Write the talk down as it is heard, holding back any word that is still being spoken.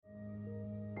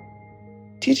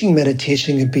Teaching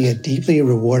meditation can be a deeply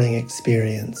rewarding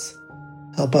experience.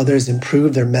 Help others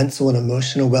improve their mental and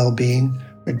emotional well-being,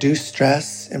 reduce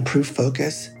stress, improve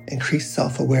focus, increase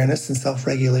self-awareness and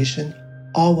self-regulation,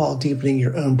 all while deepening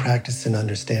your own practice and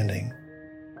understanding.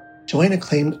 Join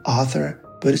acclaimed author,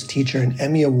 Buddhist teacher, and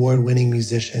Emmy Award-winning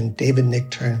musician David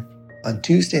Nichtern on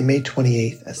Tuesday, May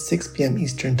 28th at 6 p.m.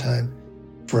 Eastern Time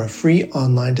for a free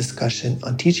online discussion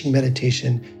on teaching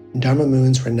meditation in Dharma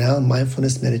Moon's renowned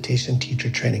mindfulness meditation teacher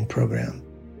training program.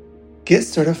 Get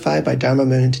certified by Dharma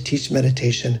Moon to teach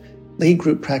meditation, lead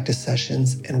group practice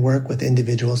sessions, and work with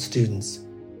individual students.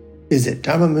 Visit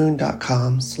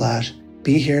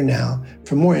dharmamoon.com/BeHereNow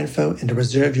for more info and to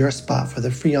reserve your spot for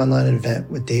the free online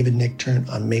event with David Nichtern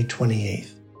on May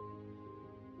 28th.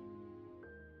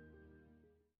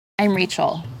 I'm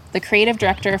Rachel, the creative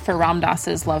director for Ram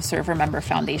Dass's Love Serve Remember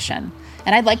Foundation,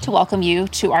 and I'd like to welcome you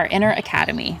to our Inner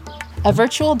Academy, a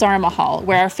virtual Dharma hall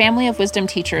where our family of wisdom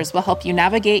teachers will help you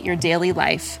navigate your daily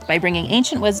life by bringing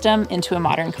ancient wisdom into a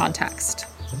modern context.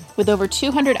 With over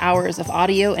 200 hours of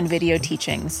audio and video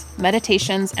teachings,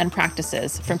 meditations, and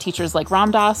practices from teachers like Ram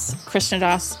Dass, Krishna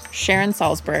Das, Sharon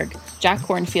Salzberg, Jack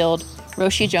Kornfield,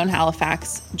 Roshi Joan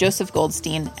Halifax, Joseph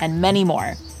Goldstein, and many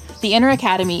more, the Inner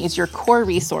Academy is your core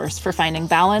resource for finding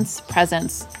balance,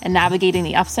 presence, and navigating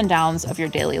the ups and downs of your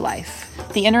daily life.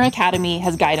 The Inner Academy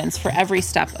has guidance for every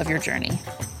step of your journey.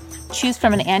 Choose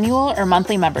from an annual or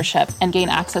monthly membership and gain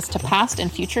access to past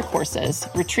and future courses,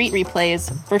 retreat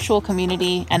replays, virtual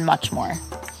community, and much more.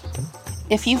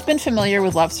 If you've been familiar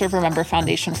with Love Serve Remember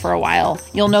Foundation for a while,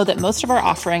 you'll know that most of our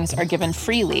offerings are given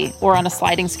freely or on a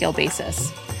sliding scale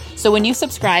basis. So when you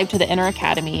subscribe to the Inner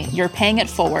Academy, you're paying it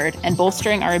forward and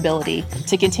bolstering our ability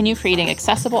to continue creating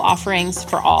accessible offerings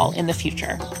for all in the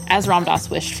future, as Ram Dass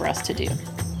wished for us to do.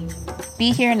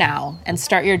 Be here now and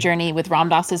start your journey with Ram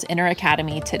Dass's Inner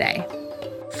Academy today.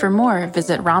 For more,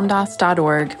 visit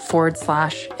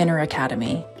ramdass.org/Inner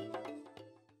Academy.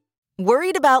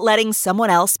 Worried about letting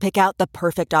someone else pick out the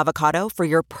perfect avocado for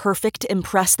your perfect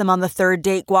impress them on the third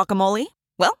date guacamole?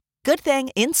 Well, good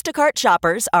thing Instacart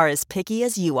shoppers are as picky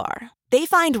as you are. They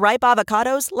find ripe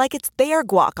avocados like it's their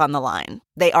guac on the line.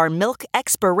 They are milk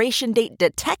expiration date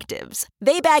detectives.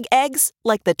 They bag eggs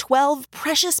like the 12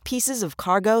 precious pieces of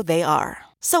cargo they are.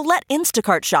 So let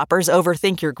Instacart shoppers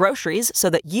overthink your groceries so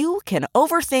that you can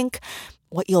overthink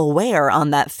what you'll wear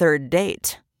on that third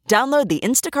date. Download the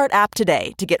Instacart app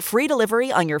today to get free delivery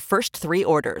on your first 3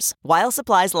 orders, while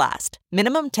supplies last.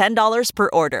 Minimum $10 per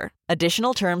order.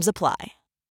 Additional terms apply.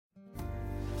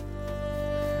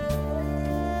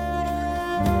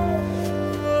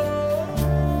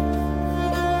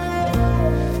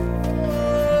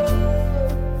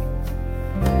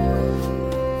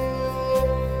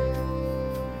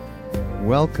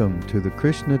 Welcome to the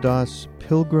Krishna Das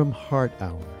Pilgrim Heart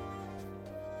Hour.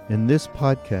 In this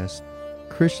podcast,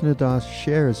 Krishna Das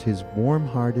shares his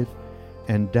warm-hearted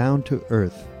and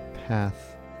down-to-earth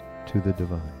path to the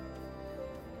divine.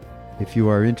 If you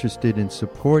are interested in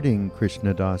supporting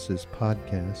Krishna Das's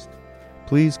podcast,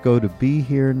 please go to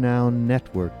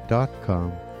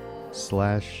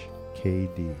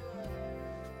BeHereNowNetwork.com/KD.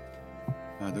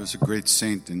 There was a great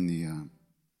saint in the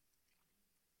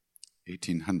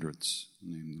 1800s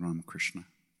named Ramakrishna,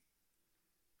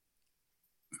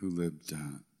 who lived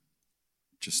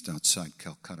just outside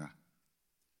Calcutta.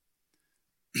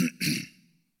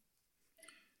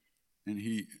 And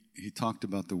he talked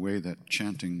about the way that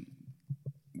chanting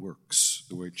works,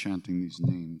 the way chanting these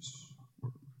names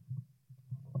work.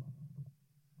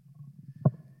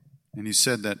 And he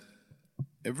said that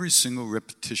every single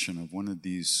repetition of one of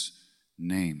these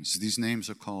names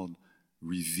are called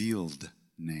revealed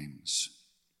names.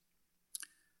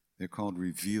 They're called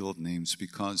revealed names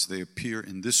because they appear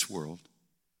in this world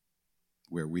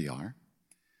where we are,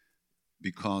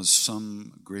 because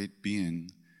some great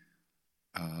being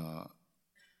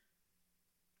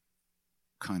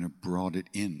kind of brought it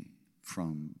in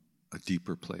from a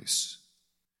deeper place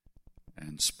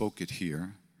and spoke it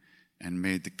here and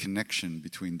made the connection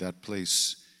between that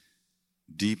place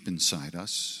deep inside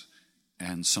us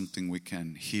and something we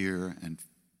can hear and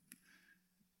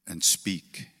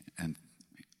speak and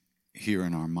hear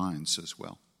in our minds as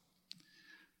well.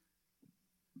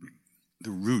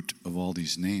 The root of all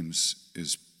these names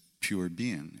is pure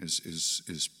being, is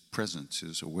presence,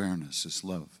 is awareness, is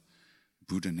love,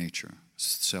 Buddha nature,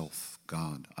 self,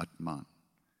 God, Atman.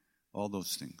 All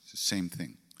those things, the same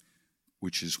thing,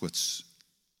 which is what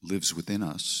lives within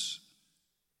us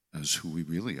as who we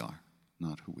really are,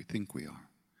 not who we think we are.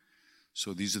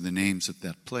 So these are the names of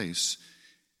that place.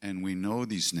 And we know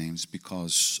these names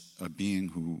because a being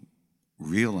who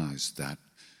realized that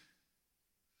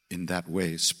in that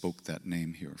way, spoke that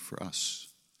name here for us.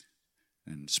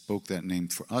 And spoke that name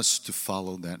for us to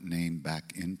follow that name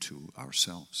back into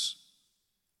ourselves.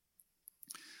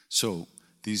 So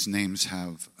these names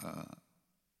have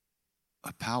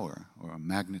a power or a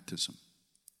magnetism.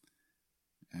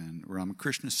 And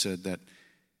Ramakrishna said that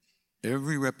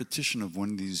every repetition of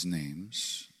one of these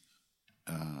names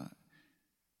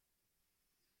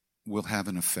will have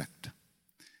an effect.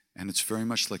 And it's very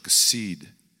much like a seed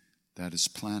that is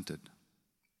planted.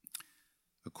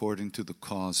 According to the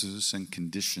causes and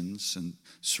conditions and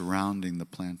surrounding the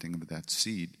planting of that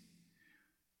seed,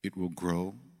 it will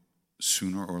grow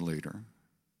sooner or later,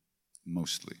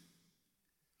 mostly.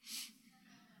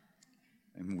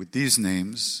 And with these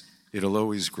names, it'll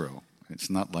always grow. It's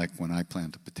not like when I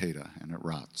plant a potato and it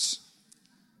rots.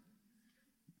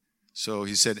 So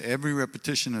he said every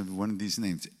repetition of one of these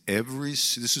names,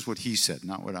 this is what he said,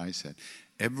 not what I said,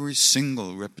 every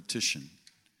single repetition,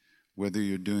 whether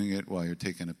you're doing it while you're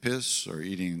taking a piss or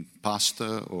eating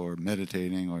pasta or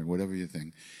meditating or whatever you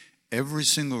think, every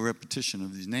single repetition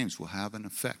of these names will have an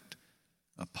effect,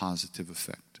 a positive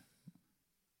effect.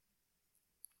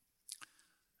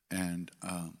 And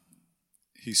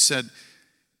he said,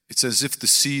 it's as if the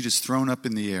seed is thrown up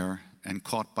in the air and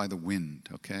caught by the wind,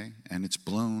 okay? And it's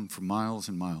blown for miles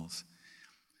and miles.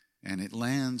 And it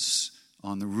lands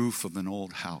on the roof of an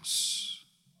old house.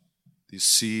 The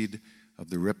seed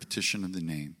of the repetition of the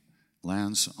name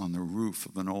lands on the roof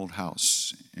of an old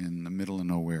house in the middle of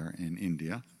nowhere in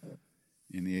India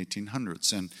in the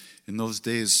 1800s. And in those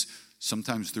days,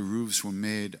 sometimes the roofs were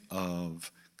made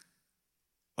of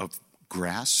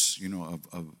grass,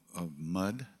 of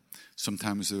mud.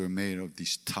 Sometimes they were made of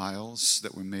these tiles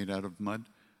that were made out of mud.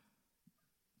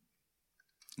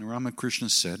 And Ramakrishna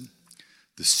said,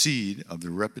 the seed of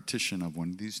the repetition of one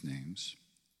of these names,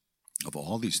 of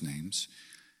all these names,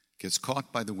 gets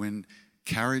caught by the wind,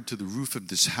 carried to the roof of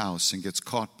this house, and gets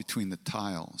caught between the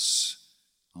tiles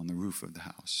on the roof of the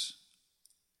house.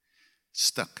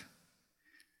 Stuck.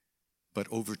 But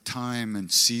over time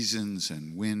and seasons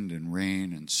and wind and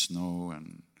rain and snow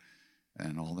and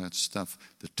all that stuff,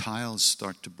 the tiles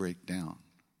start to break down.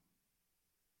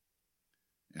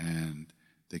 And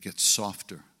they get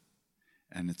softer.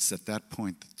 And it's at that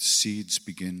point that the seeds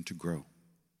begin to grow.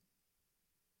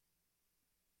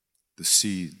 The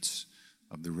seeds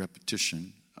of the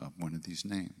repetition of one of these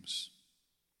names.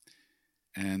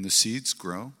 And the seeds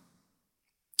grow,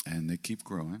 and they keep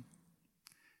growing,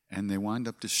 and they wind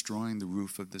up destroying the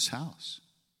roof of this house.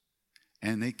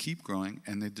 And they keep growing,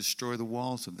 and they destroy the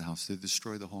walls of the house. They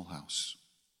destroy the whole house.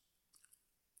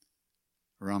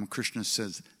 Ramakrishna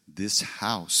says, this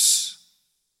house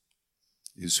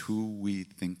is who we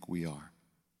think we are.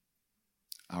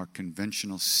 Our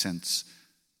conventional sense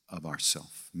of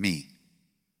ourself. Me.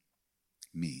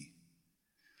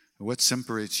 What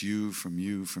separates you from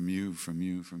you, from you, from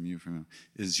you, from you, from you,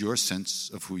 is your sense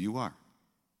of who you are.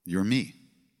 You're me.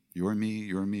 You're me,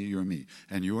 you're me, you're me.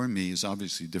 And your me is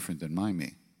obviously different than my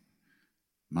me.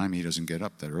 My me doesn't get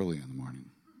up that early in the morning.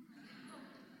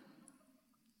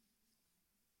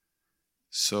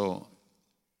 So,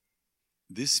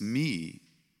 this me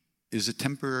is a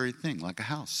temporary thing, like a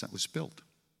house that was built.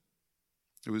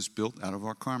 It was built out of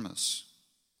our karmas.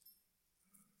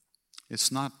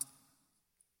 It's not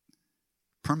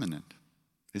permanent.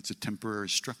 It's a temporary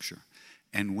structure.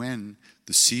 And when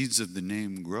the seeds of the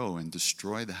name grow and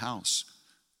destroy the house,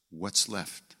 what's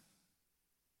left?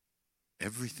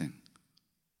 Everything.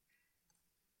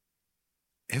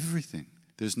 Everything.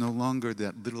 There's no longer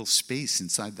that little space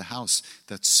inside the house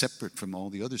that's separate from all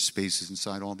the other spaces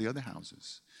inside all the other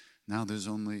houses. Now there's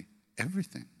only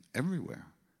everything, everywhere.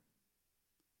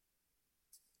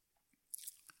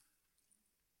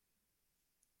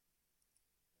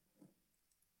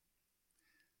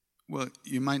 Well,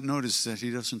 you might notice that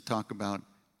he doesn't talk about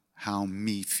how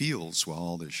me feels while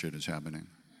all this shit is happening.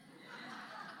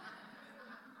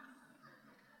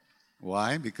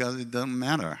 Why? Because it doesn't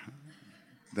matter.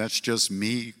 That's just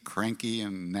me, cranky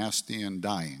and nasty and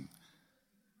dying.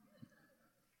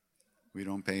 We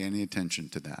don't pay any attention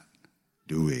to that,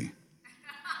 do we?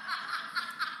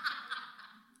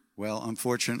 Well,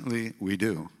 unfortunately, we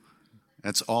do.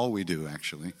 That's all we do,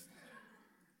 actually.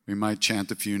 We might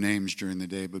chant a few names during the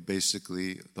day, but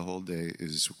basically the whole day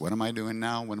is, what am I doing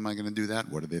now? When am I going to do that?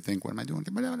 What do they think? What am I doing?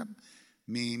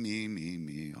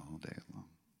 Me, all day long.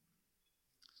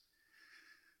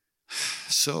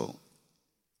 So,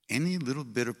 any little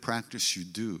bit of practice you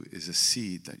do is a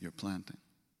seed that you're planting.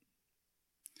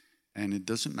 And it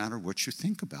doesn't matter what you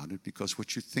think about it, because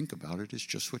what you think about it is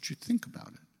just what you think about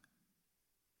it.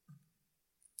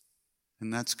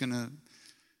 And that's going to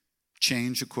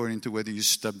change according to whether you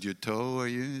stubbed your toe or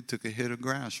you took a hit of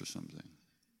grass or something.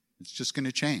 It's just going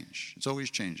to change. It's always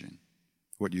changing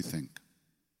what you think.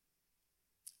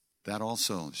 That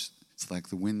also, it's like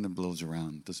the wind that blows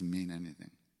around. It doesn't mean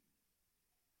anything.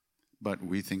 But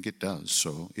we think it does,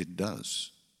 so it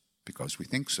does, because we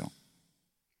think so.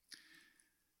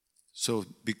 So,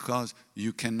 because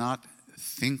you cannot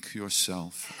think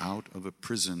yourself out of a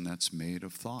prison that's made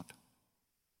of thought.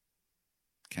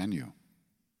 Can you?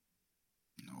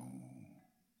 No.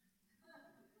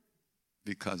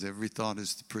 Because every thought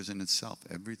is the prison itself.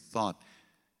 Every thought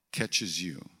catches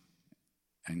you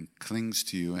and clings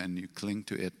to you, and you cling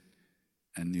to it,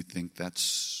 and you think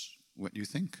that's what you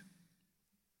think.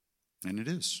 And it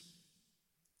is.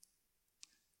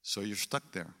 So you're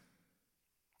stuck there.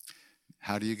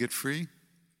 How do you get free?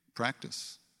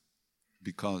 Practice.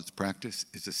 Because practice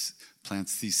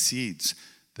plants these seeds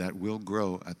that will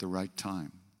grow at the right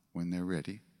time when they're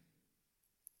ready.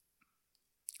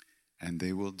 And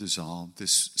they will dissolve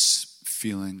this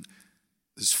feeling,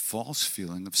 this false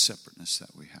feeling of separateness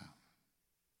that we have.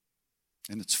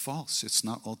 And it's false. It's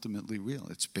not ultimately real.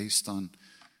 It's based on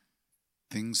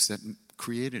things that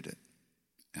created it.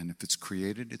 And if it's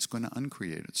created, it's going to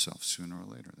uncreate itself sooner or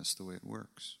later. That's the way it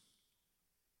works.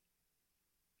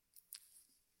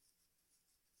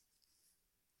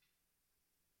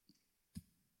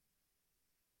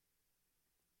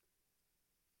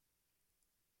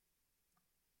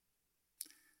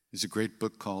 There's a great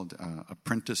book called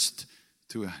Apprenticed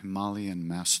to a Himalayan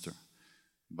Master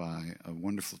by a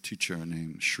wonderful teacher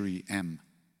named Sri M.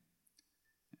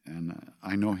 And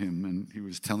I know him, and he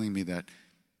was telling me that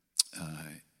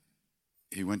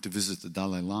he went to visit the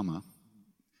Dalai Lama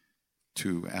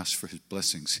to ask for his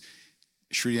blessings.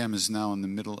 Sri M is now in the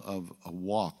middle of a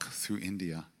walk through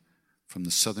India, from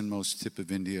the southernmost tip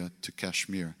of India to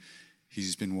Kashmir.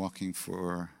 He's been walking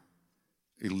for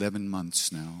 11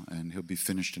 months now, and he'll be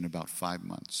finished in about 5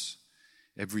 months.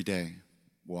 Every day,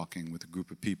 walking with a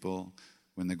group of people.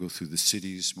 When they go through the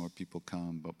cities, more people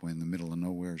come, but when in the middle of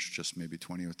nowhere, it's just maybe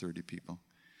 20 or 30 people.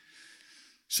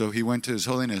 So he went to His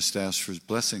Holiness to ask for his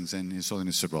blessings, and His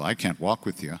Holiness said, well, I can't walk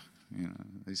with you.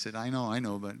 He said, I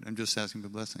know, but I'm just asking for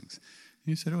blessings.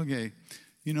 He said, okay.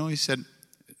 He said,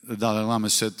 the Dalai Lama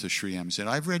said to Sri M, he said,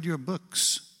 I've read your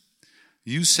books.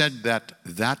 You said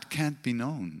that can't be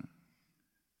known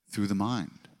through the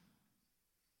mind.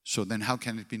 So then how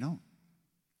can it be known?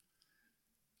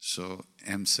 So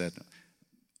M said,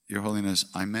 Your Holiness,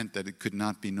 I meant that it could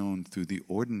not be known through the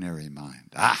ordinary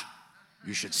mind.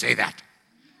 You should say that.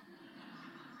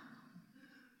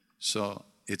 So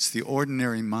it's the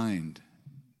ordinary mind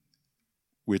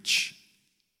which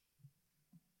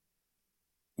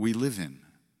we live in.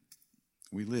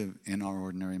 We live in our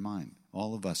ordinary mind.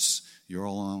 All of us, you're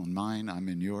all in mine, I'm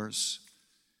in yours.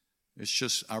 It's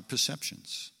just our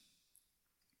perceptions.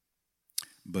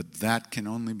 But that can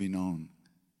only be known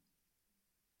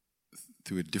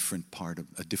through a different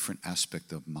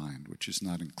aspect of mind, which is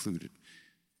not included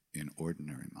in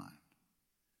ordinary mind,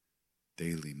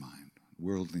 daily mind,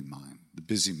 worldly mind, the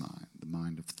busy mind, the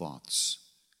mind of thoughts.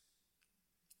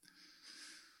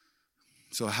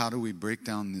 So how do we break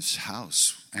down this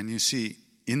house? And you see,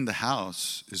 in the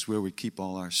house is where we keep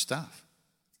all our stuff.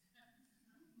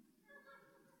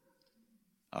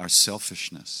 Our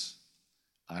selfishness,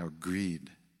 our greed,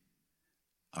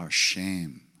 our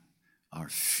shame, our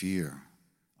fear,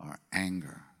 our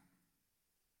anger.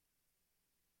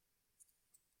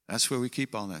 That's where we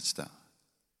keep all that stuff.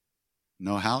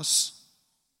 No house,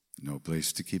 no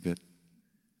place to keep it.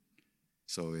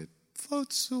 So it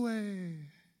floats away.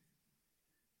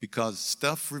 Because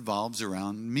stuff revolves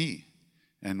around me.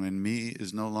 And when me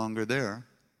is no longer there,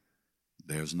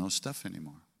 there's no stuff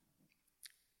anymore.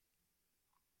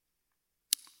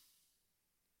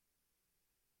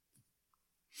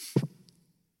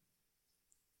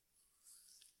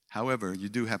 However, you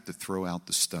do have to throw out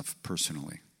the stuff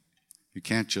personally. You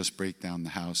can't just break down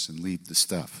the house and leave the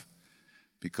stuff,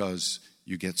 because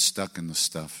you get stuck in the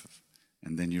stuff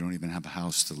and then you don't even have a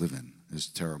house to live in. It's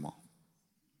terrible.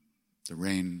 The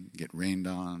rain, get rained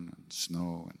on, and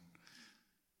snow.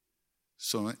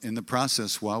 So in the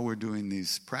process, while we're doing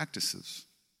these practices,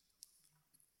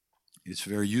 it's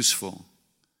very useful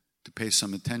to pay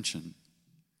some attention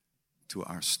to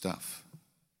our stuff.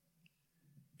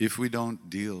 If we don't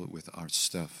deal with our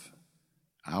stuff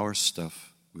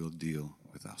will deal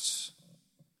with us.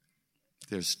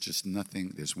 There's just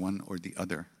nothing, there's one or the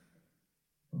other.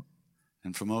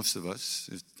 And for most of us,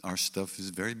 our stuff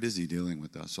is very busy dealing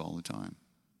with us all the time.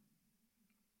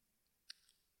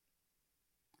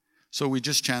 So we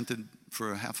just chanted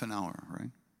for a half an hour,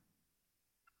 right?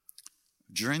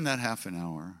 during that half an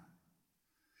hour,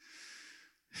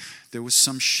 there was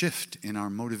some shift in our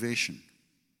motivation.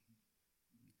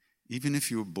 Even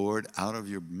if you were bored out of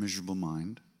your miserable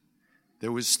mind,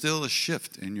 there was still a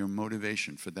shift in your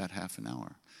motivation for that half an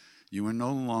hour. You were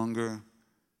no longer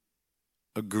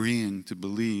agreeing to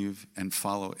believe and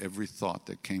follow every thought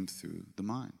that came through the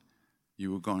mind.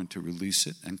 You were going to release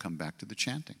it and come back to the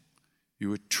chanting. You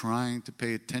were trying to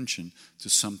pay attention to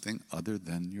something other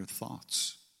than your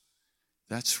thoughts.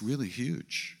 That's really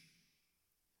huge.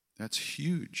 That's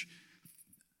huge.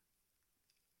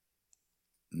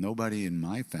 Nobody in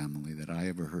my family that I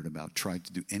ever heard about tried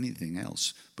to do anything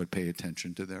else but pay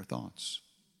attention to their thoughts.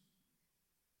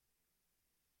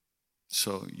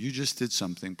 So you just did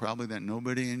something probably that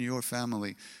nobody in your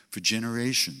family for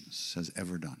generations has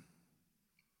ever done.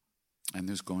 And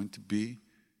there's going to be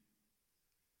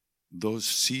those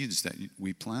seeds that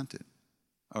we planted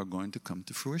are going to come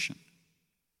to fruition.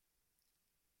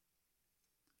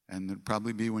 And it'll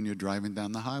probably be when you're driving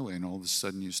down the highway and all of a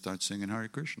sudden you start singing Hare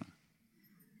Krishna.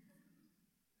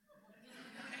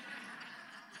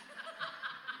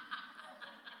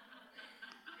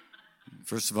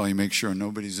 First of all, you make sure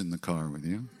nobody's in the car with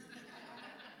you.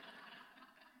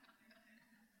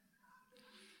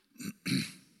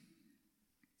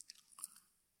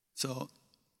 So,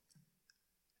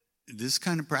 this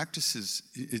kind of practices,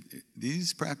 the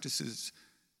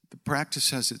practice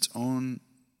has its own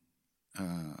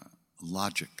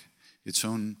logic, its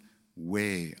own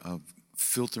way of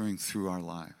filtering through our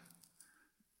life.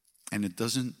 And it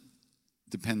doesn't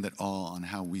depend at all on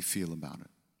how we feel about it.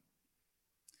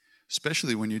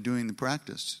 Especially when you're doing the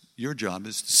practice, your job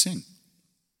is to sing,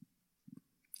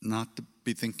 not to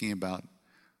be thinking about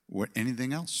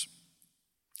anything else.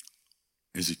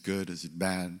 Is it good? Is it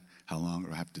bad? How long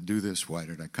do I have to do this? Why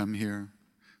did I come here?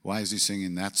 Why is he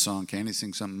singing that song? Can't he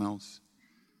sing something else?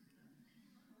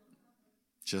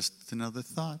 Just another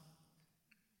thought.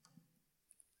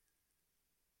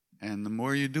 And the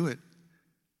more you do it,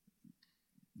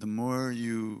 the more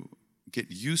you get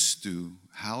used to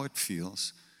how it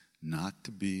feels not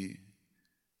to be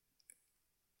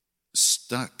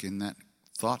stuck in that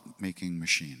thought-making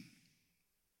machine.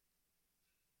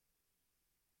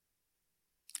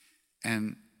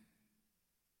 And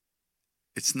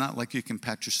it's not like you can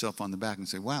pat yourself on the back and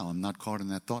say, wow, I'm not caught in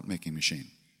that thought-making machine.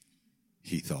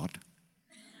 He thought.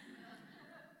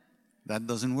 That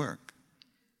doesn't work.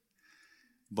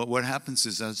 But what happens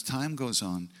is as time goes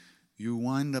on, you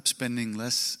wind up spending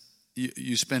less,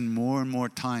 you spend more and more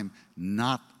time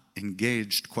not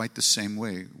engaged quite the same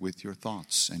way with your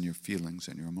thoughts and your feelings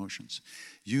and your emotions.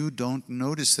 You don't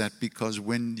notice that because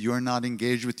when you're not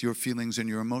engaged with your feelings and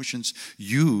your emotions,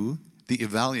 you, the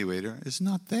evaluator, is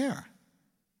not there.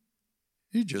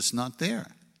 You're just not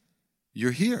there.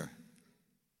 You're here.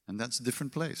 And that's a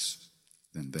different place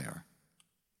than there.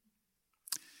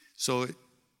 So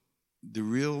the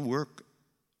real work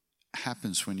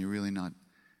happens when you're really not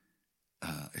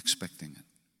expecting it.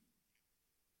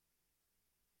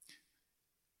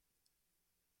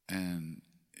 And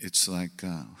it's like,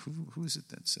 who is it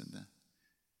that said that?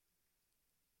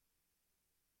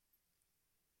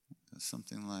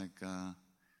 Something like,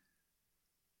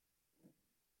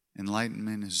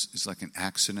 enlightenment is like an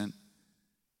accident.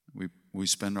 We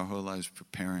spend our whole lives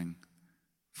preparing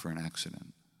for an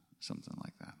accident. Something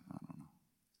like that. I don't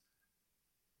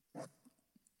know.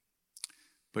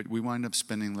 But we wind up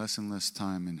spending less and less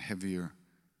time in heavier,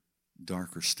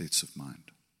 darker states of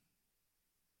mind.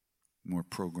 More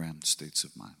programmed states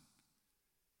of mind.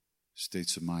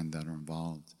 States of mind that are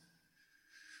involved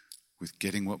with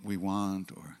getting what we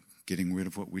want or getting rid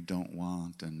of what we don't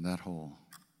want, and that whole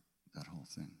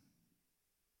thing.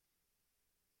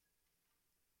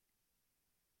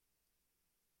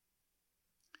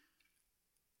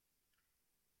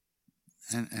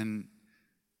 And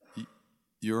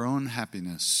your own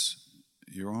happiness,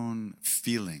 your own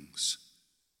feelings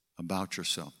about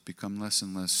yourself become less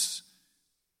and less,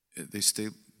 they stay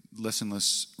less and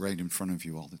less right in front of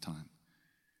you all the time.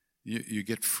 You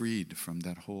get freed from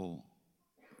that whole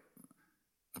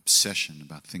obsession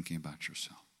about thinking about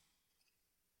yourself.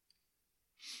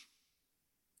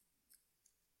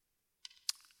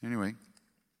 Anyway,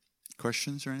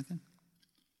 questions or anything?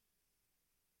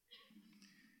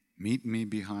 Meet me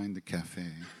behind the cafe.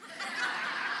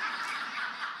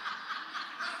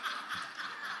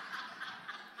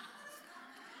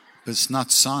 But it's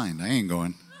not signed. I ain't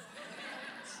going.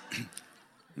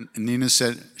 Nina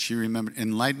said she remembered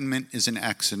enlightenment is an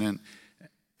accident,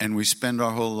 and we spend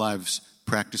our whole lives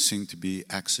practicing to be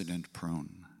accident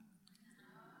prone.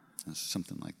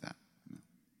 Something like that.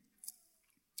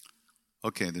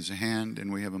 Okay, there's a hand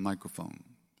and we have a microphone,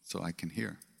 so I can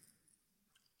hear.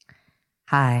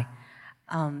 Hi.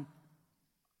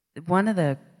 One of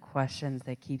the questions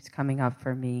that keeps coming up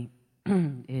for me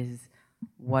is,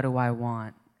 what do I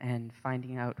want? And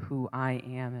finding out who I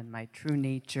am and my true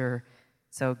nature.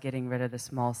 So getting rid of the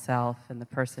small self and the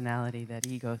personality, that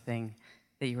ego thing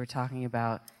that you were talking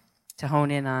about, to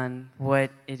hone in on what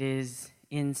it is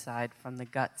inside from the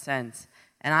gut sense.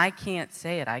 And I can't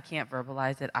say it. I can't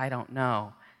verbalize it. I don't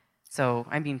know. So,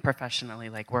 I mean professionally,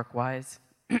 like work-wise.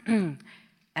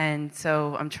 And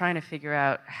so I'm trying to figure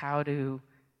out how to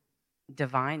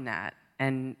divine that,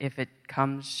 and if it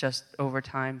comes just over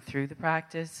time through the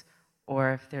practice,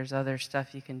 or if there's other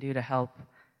stuff you can do to help,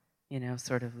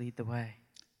 sort of lead the way.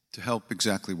 To help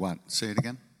exactly what? Say it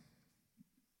again.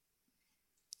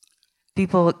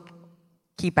 People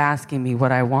keep asking me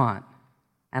what I want,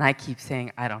 and I keep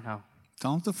saying, I don't know.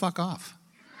 Tell them to fuck off.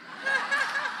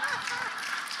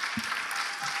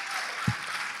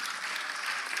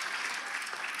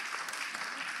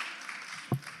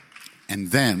 And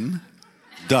then,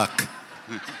 duck.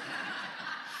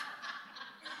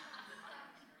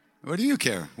 What do you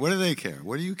care? What do they care?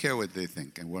 What do you care what they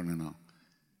think? I want to know.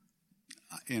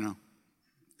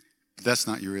 That's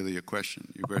not really your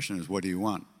question. Your question is, what do you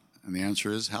want? And the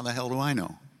answer is, how the hell do I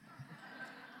know?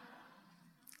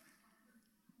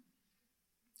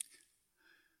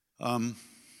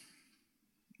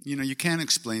 You can't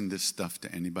explain this stuff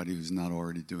to anybody who's not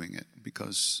already doing it,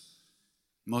 because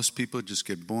most people just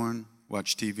get born,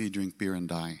 watch TV, drink beer, and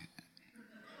die.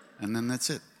 And then that's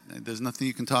it. There's nothing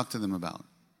you can talk to them about.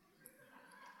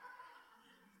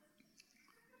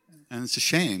 And it's a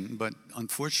shame, but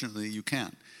unfortunately you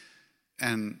can't.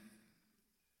 And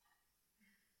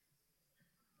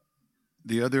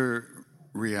the other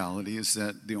reality is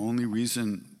that the only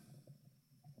reason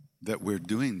that we're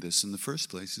doing this in the first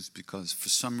place is because for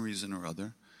some reason or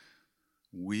other,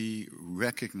 we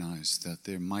recognize that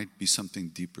there might be something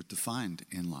deeper to find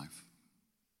in life.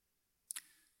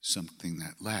 Something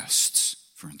that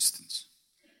lasts, for instance,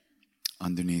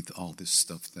 underneath all this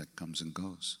stuff that comes and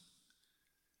goes.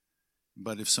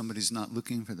 But if somebody's not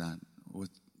looking for that,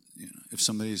 if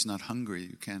somebody's not hungry,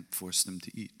 you can't force them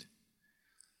to eat.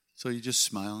 So you just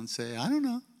smile and say, I don't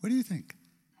know, what do you think?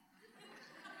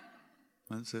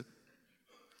 That's it.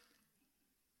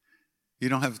 You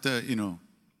don't have to,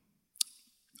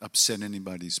 upset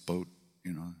anybody's boat,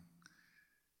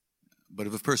 But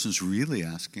if a person's really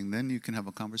asking, then you can have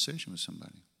a conversation with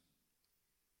somebody.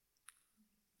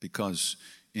 Because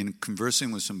in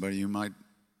conversing with somebody, you might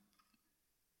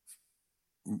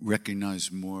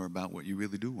recognize more about what you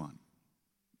really do want.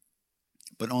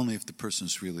 But only if the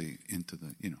person's really into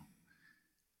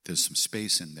there's some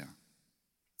space in there.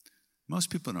 Most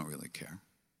people don't really care.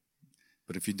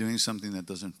 But if you're doing something that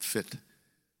doesn't fit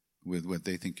with what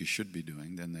they think you should be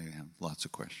doing, then they have lots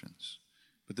of questions.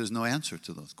 But there's no answer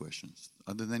to those questions,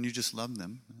 other than you just love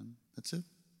them, and that's it.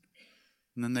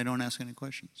 And then they don't ask any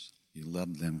questions. You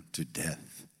love them to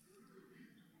death.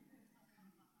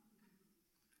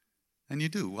 And you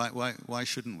do. Why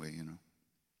shouldn't we,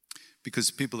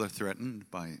 Because people are threatened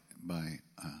by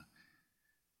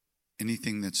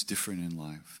anything that's different in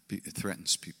life. It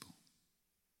threatens people.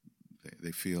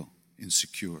 They feel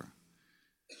insecure.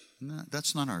 And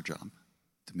that's not our job,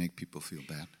 to make people feel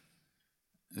bad.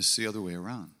 It's the other way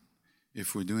around.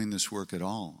 If we're doing this work at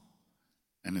all,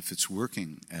 and if it's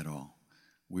working at all,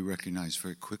 we recognize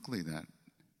very quickly that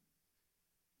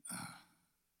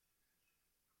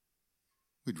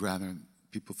we'd rather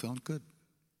people felt good.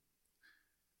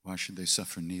 Why should they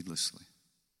suffer needlessly?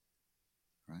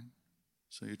 Right?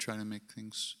 So you try to make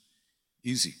things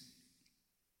easy.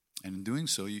 And in doing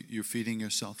so, you're feeding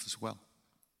yourself as well.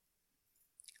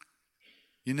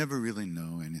 You never really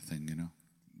know anything,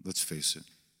 Let's face it.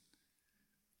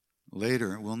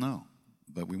 Later, we'll know.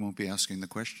 But we won't be asking the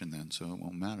question then, so it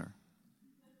won't matter.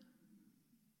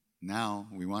 Now,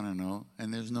 we want to know,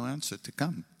 and there's no answer to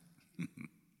come.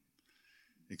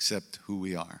 Except who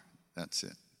we are. That's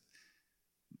it.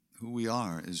 Who we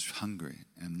are is hungry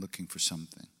and looking for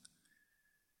something.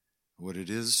 What it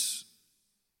is,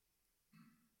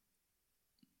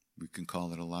 we can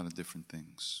call it a lot of different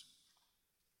things.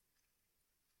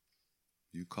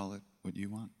 You call it what you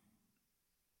want.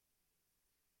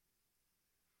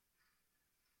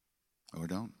 Or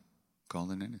don't.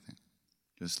 Call it anything.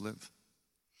 Just live.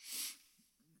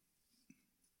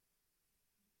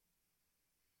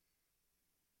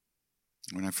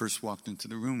 When I first walked into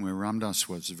the room where Ram Dass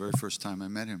was, the very first time I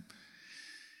met him,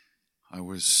 I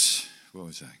was,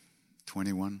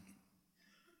 21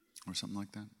 or something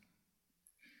like that.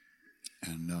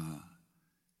 And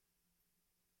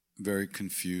very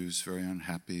confused, very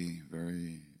unhappy,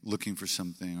 very looking for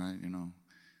something, right?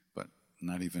 But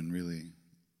not even really,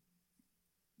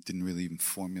 didn't really even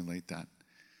formulate that.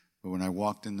 But when I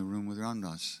walked in the room with Ram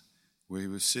Dass, where he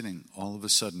was sitting, all of a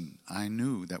sudden, I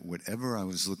knew that whatever I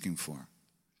was looking for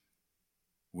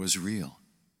was real.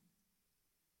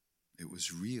 It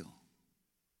was real.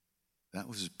 That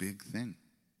was a big thing.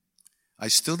 I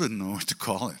still didn't know what to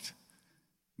call it,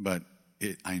 but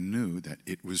I knew that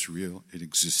it was real, it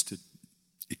existed,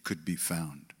 it could be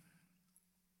found.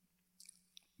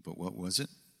 But what was it?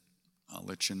 I'll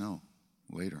let you know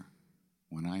later,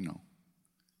 when I know.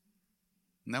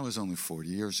 And that was only 40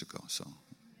 years ago, so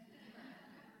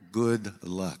good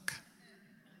luck.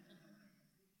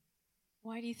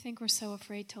 Why do you think we're so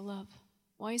afraid to love?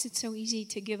 Why is it so easy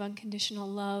to give unconditional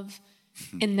love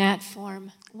in that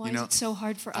form? Why is it so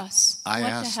hard for us? I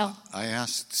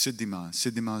asked Siddhima.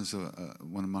 Siddhima is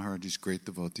one of Maharaji's great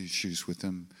devotees. She was with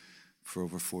him for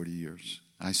over 40 years.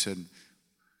 I said,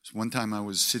 so one time I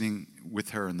was sitting with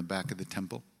her in the back of the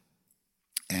temple,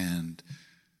 and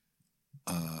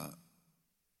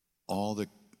all the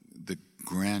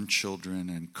grandchildren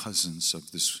and cousins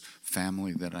of this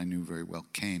family that I knew very well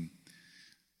came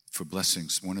for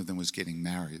blessings. One of them was getting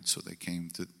married, so they came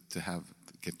to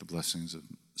get the blessings of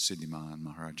Siddhima and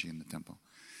Maharaji in the temple.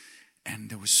 And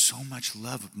there was so much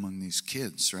love among these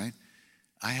kids, right?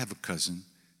 I have a cousin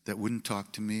that wouldn't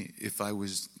talk to me if I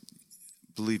was,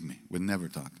 believe me, would never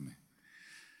talk to me.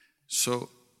 So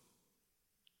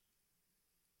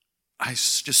I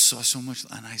just saw so much,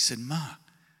 and I said, Ma,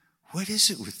 what is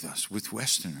it with us, with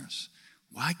Westerners?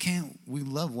 Why can't we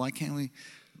love? Why can't we?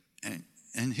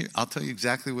 And here, I'll tell you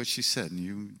exactly what she said, and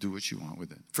you do what you want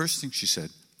with it. First thing she said,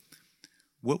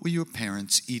 what were your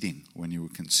parents eating when you were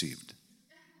conceived?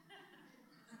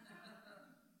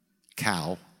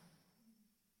 Cow.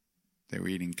 They were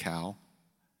eating cow.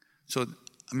 So,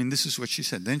 this is what she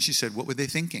said. Then she said, what were they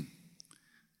thinking?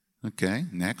 Okay,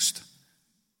 next.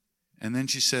 And then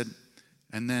she said,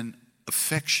 and then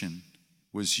affection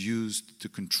was used to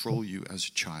control you as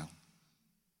a child.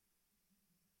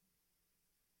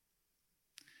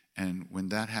 And when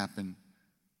that happened,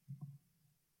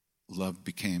 love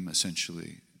became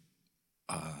essentially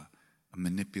a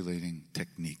manipulating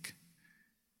technique.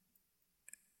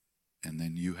 And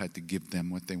then you had to give them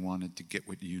what they wanted to get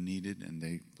what you needed, and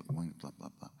they went blah, blah,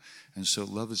 blah. And so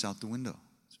love is out the window.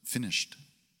 It's finished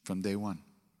from day one.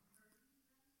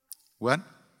 What?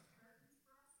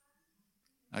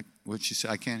 What'd she say?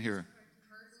 I can't hear her.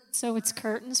 So it's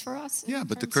curtains for us? Yeah,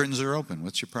 but the curtains are open.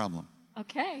 What's your problem?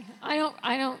 Okay. I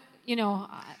don't,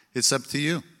 It's up to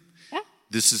you. Yeah.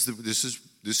 This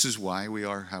is why we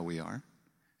are how we are.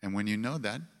 And when you know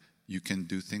that, you can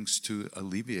do things to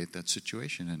alleviate that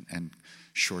situation and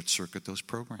short-circuit those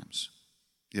programs.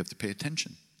 You have to pay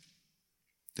attention.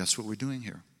 That's what we're doing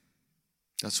here.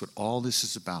 That's what all this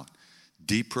is about.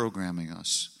 Deprogramming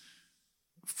us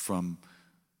from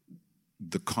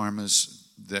the karmas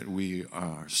that we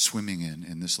are swimming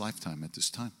in this lifetime at this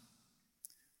time,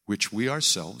 which we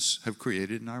ourselves have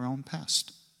created in our own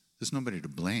past. There's nobody to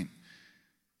blame.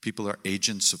 People are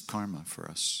agents of karma for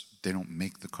us. They don't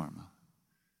make the karma.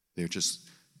 They're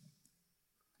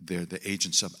the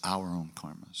agents of our own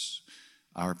karmas.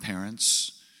 Our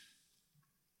parents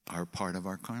are part of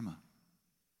our karma.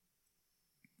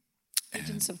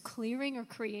 Agents of clearing or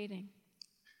creating?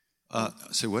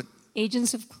 Say what?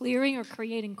 Agents of clearing or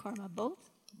creating karma, both?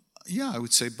 Yeah, I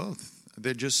would say both.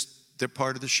 They're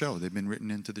part of the show. They've been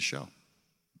written into the show,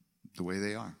 the way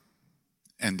they are.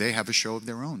 And they have a show of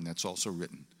their own that's also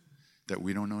written that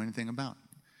we don't know anything about.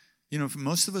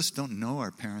 Most of us don't know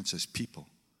our parents as people.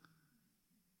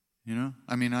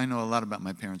 I know a lot about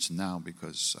my parents now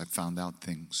because I found out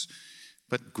things.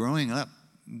 But growing up,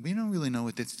 we don't really know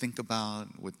what they think about,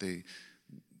 what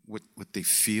they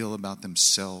feel about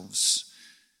themselves.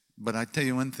 But I tell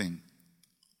you one thing,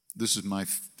 this is my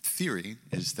theory,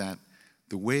 is that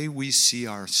the way we see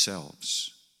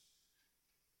ourselves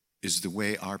is the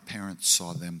way our parents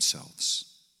saw themselves.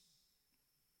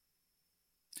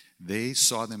 They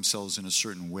saw themselves in a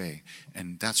certain way,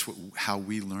 and that's how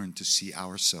we learn to see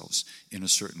ourselves in a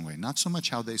certain way. Not so much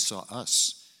how they saw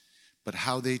us, but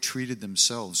how they treated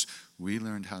themselves. We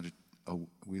learned how to,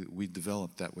 we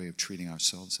developed that way of treating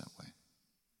ourselves that way.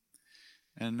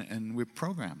 And we're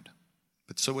programmed.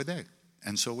 But so were they.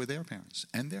 And so were their parents,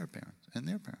 and their parents, and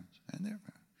their parents, and their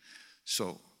parents.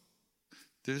 So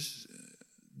there's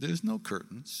no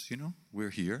curtains, We're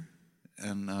here,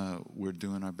 and we're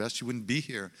doing our best. You wouldn't be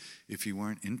here if you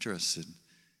weren't interested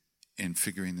in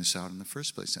figuring this out in the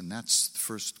first place. And that's the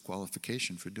first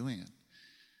qualification for doing it.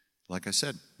 Like I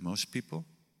said, most people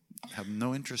have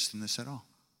no interest in this at all.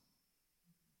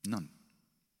 None.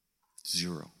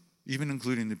 Zero. Even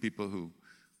including the people who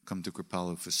come to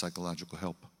Kripalu for psychological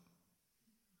help.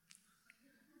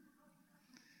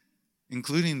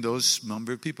 Including those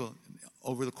number of people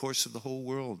over the course of the whole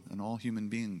world and all human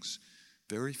beings.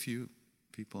 Very few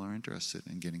people are interested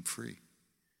in getting free.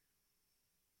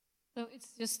 So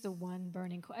it's just the one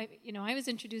burning. I was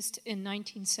introduced in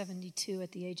 1972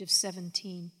 at the age of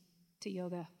 17 to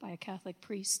yoga by a Catholic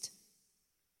priest.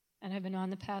 And I've been on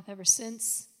the path ever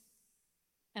since.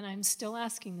 And I'm still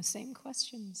asking the same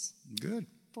questions. Good.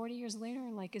 40 years later,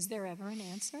 is there ever an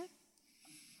answer?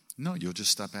 No, you'll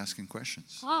just stop asking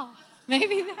questions. Oh,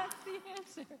 maybe that's the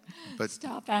answer. But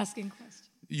stop asking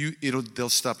questions. They'll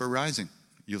stop arising.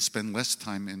 You'll spend less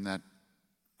time in that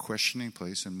questioning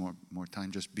place and more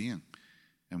time just being.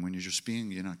 And when you're just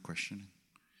being, you're not questioning.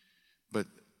 But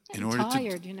in order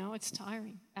tired, it's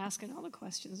tiring, asking all the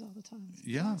questions all the time.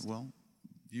 Yeah, well,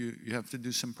 you have to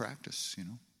do some practice,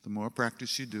 The more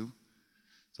practice you do,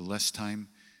 the less time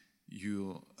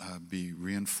you'll be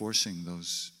reinforcing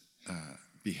those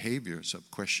behaviors of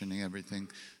questioning everything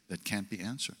that can't be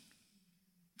answered.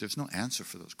 There's no answer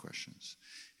for those questions.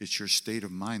 It's your state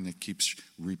of mind that keeps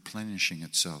replenishing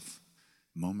itself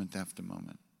moment after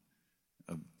moment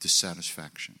of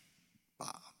dissatisfaction.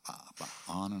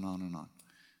 On and on and on.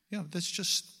 Yeah, that's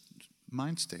just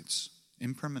mind states,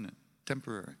 impermanent,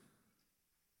 temporary.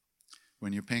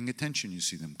 When you're paying attention, you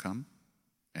see them come,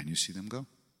 and you see them go,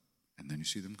 and then you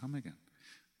see them come again.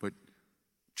 But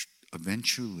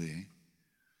eventually,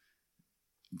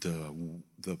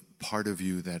 the part of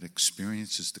you that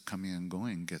experiences the coming and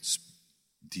going gets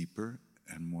deeper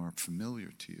and more familiar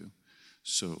to you.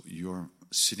 So you're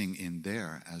sitting in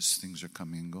there as things are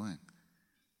coming and going,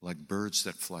 like birds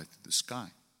that fly through the sky.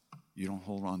 You don't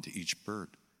hold on to each bird.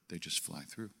 They just fly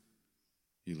through.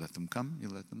 You let them come, you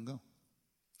let them go.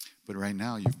 But right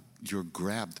now, you're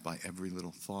grabbed by every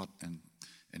little thought and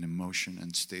emotion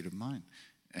and state of mind.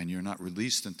 And you're not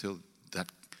released until that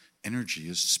energy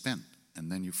is spent.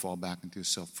 And then you fall back into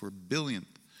yourself for a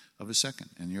billionth of a second,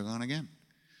 and you're gone again.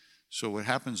 So what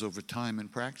happens over time in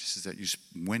practice is that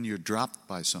when you're dropped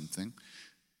by something,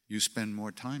 you spend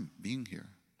more time being here.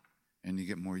 And you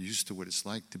get more used to what it's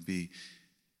like to be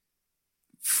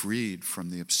freed from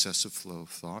the obsessive flow of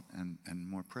thought and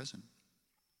more present.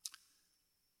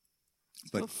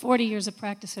 But 40 years of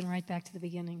practice and right back to the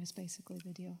beginning is basically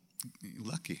the deal.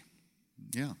 Lucky.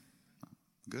 Yeah.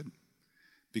 Good.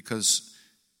 Because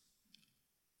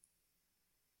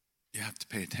you have to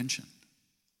pay attention.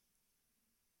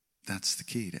 That's the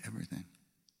key to everything.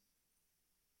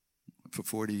 For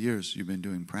 40 years, you've been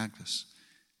doing practice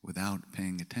without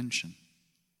paying attention.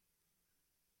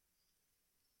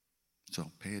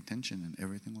 So pay attention and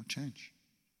everything will change.